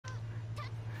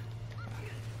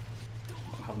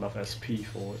have enough SP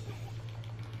for it.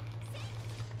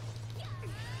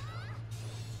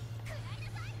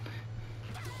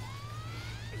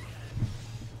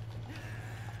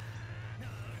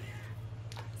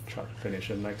 Try to finish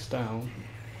it next down.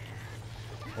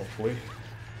 Hopefully.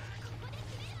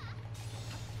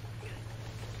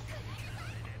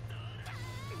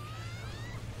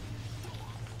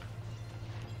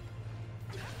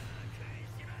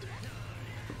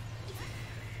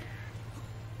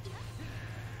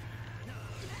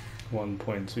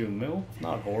 $1.2 mil,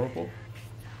 not horrible.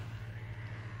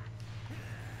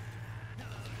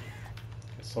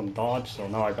 Get some dodge, so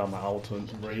now I got my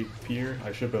ultimate Rapier.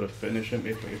 I should be able to finish him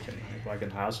if I can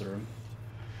hazard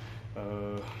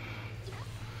him.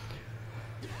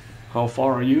 How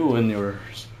far are you in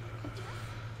yours?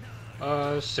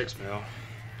 6 mil.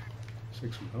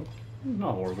 6 mil?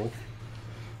 Not horrible.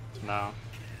 No.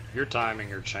 You're timing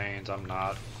your chains, I'm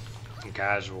not. I'm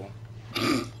casual.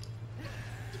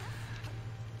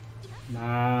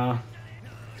 Nah.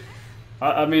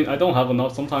 I mean, I don't have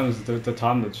enough sometimes to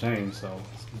time the chain, so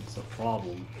it's a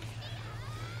problem.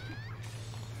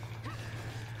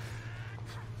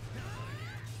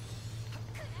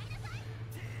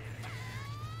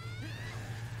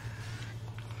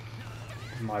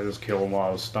 Might just kill him while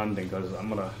I was standing, because I'm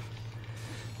gonna...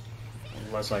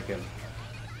 Unless I can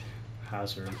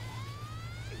hazard him.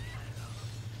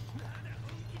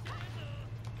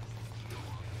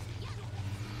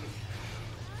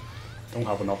 Don't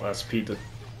have enough SP to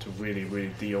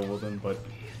really deal with him, but...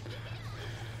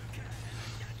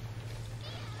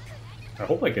 I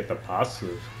hope I get the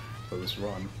passive for this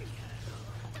run.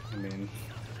 I mean...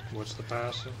 What's the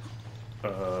passive?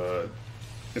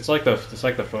 It's like the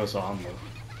first armor.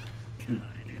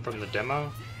 From the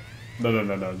demo? No.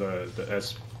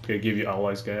 The they give you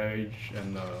allies gauge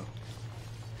and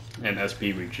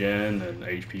SP regen and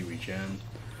HP regen.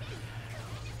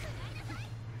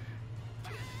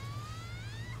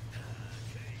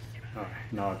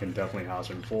 Alright, now I can definitely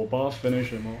hazard him full buff, finish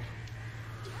him off.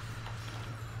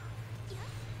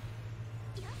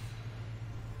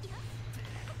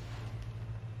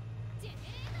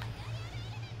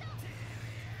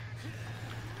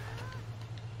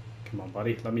 Come on,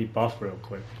 buddy, let me buff real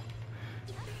quick.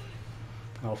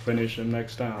 I'll finish him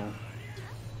next down.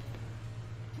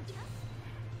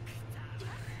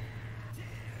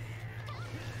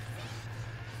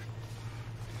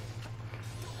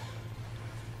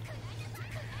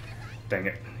 Dang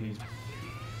it. He's...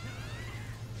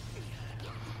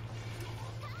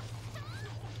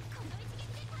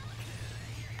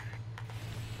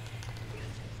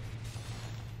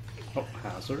 Oh,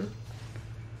 hazard.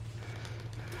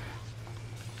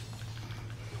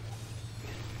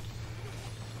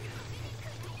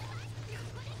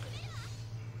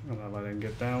 I'm gonna let him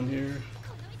get down here.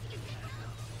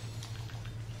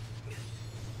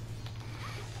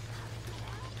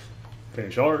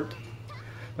 Finish art.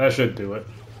 That should do it.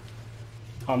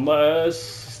 Unless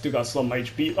still got some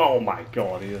HP. Oh my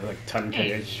god, he's like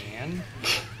 10k HP.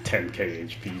 10k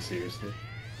HP, seriously.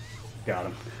 Got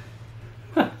him.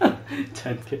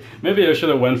 10k. Maybe I should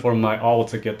have went for my ult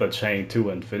to get the chain too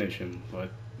and finish him, but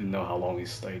didn't know how long he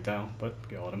stayed down, but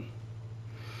got him.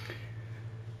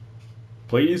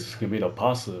 Please give me the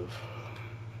passive.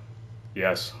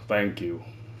 Yes, thank you.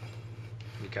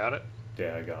 You got it?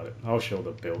 Yeah, I got it. I'll show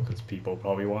the build because people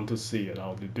probably want to see it,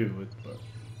 how to do it. But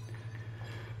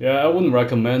yeah, I wouldn't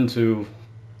recommend to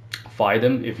fight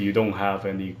him if you don't have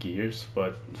any gears.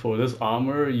 But for this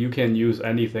armor, you can use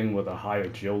anything with a high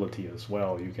agility as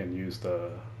well. You can use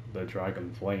the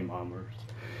Dragon Flame armor.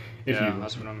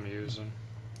 That's what I'm using.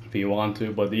 If you want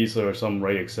to, but these are some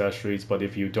raid accessories. But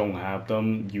if you don't have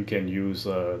them, you can use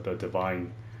the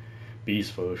Divine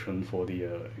Beast version for the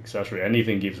accessory.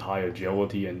 Anything gives high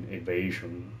agility and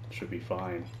evasion should be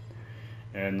fine.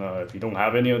 And if you don't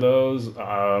have any of those,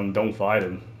 don't fight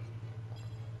him,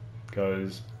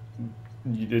 because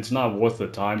it's not worth the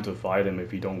time to fight him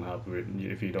if you don't have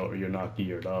you're not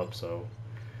geared up. So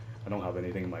I don't have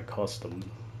anything in my custom.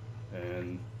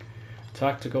 And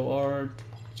tactical art,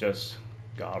 just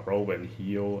got robe and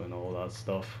heal and all that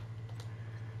stuff.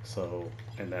 So,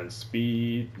 and then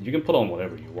speed, you can put on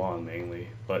whatever you want mainly,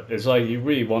 but it's like you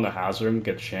really want to hazard him,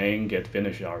 get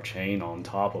finish our chain on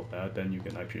top of that, then you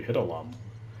can actually hit a lot more.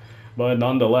 But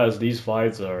nonetheless, these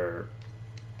fights are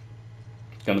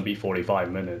gonna be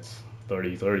 45 minutes,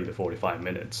 30 to 45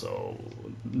 minutes, so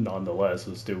nonetheless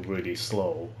it's still really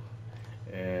slow.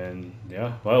 And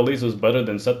yeah, well, at least it's better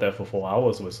than sit there for 4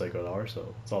 hours with Sacred Art,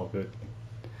 so it's all good.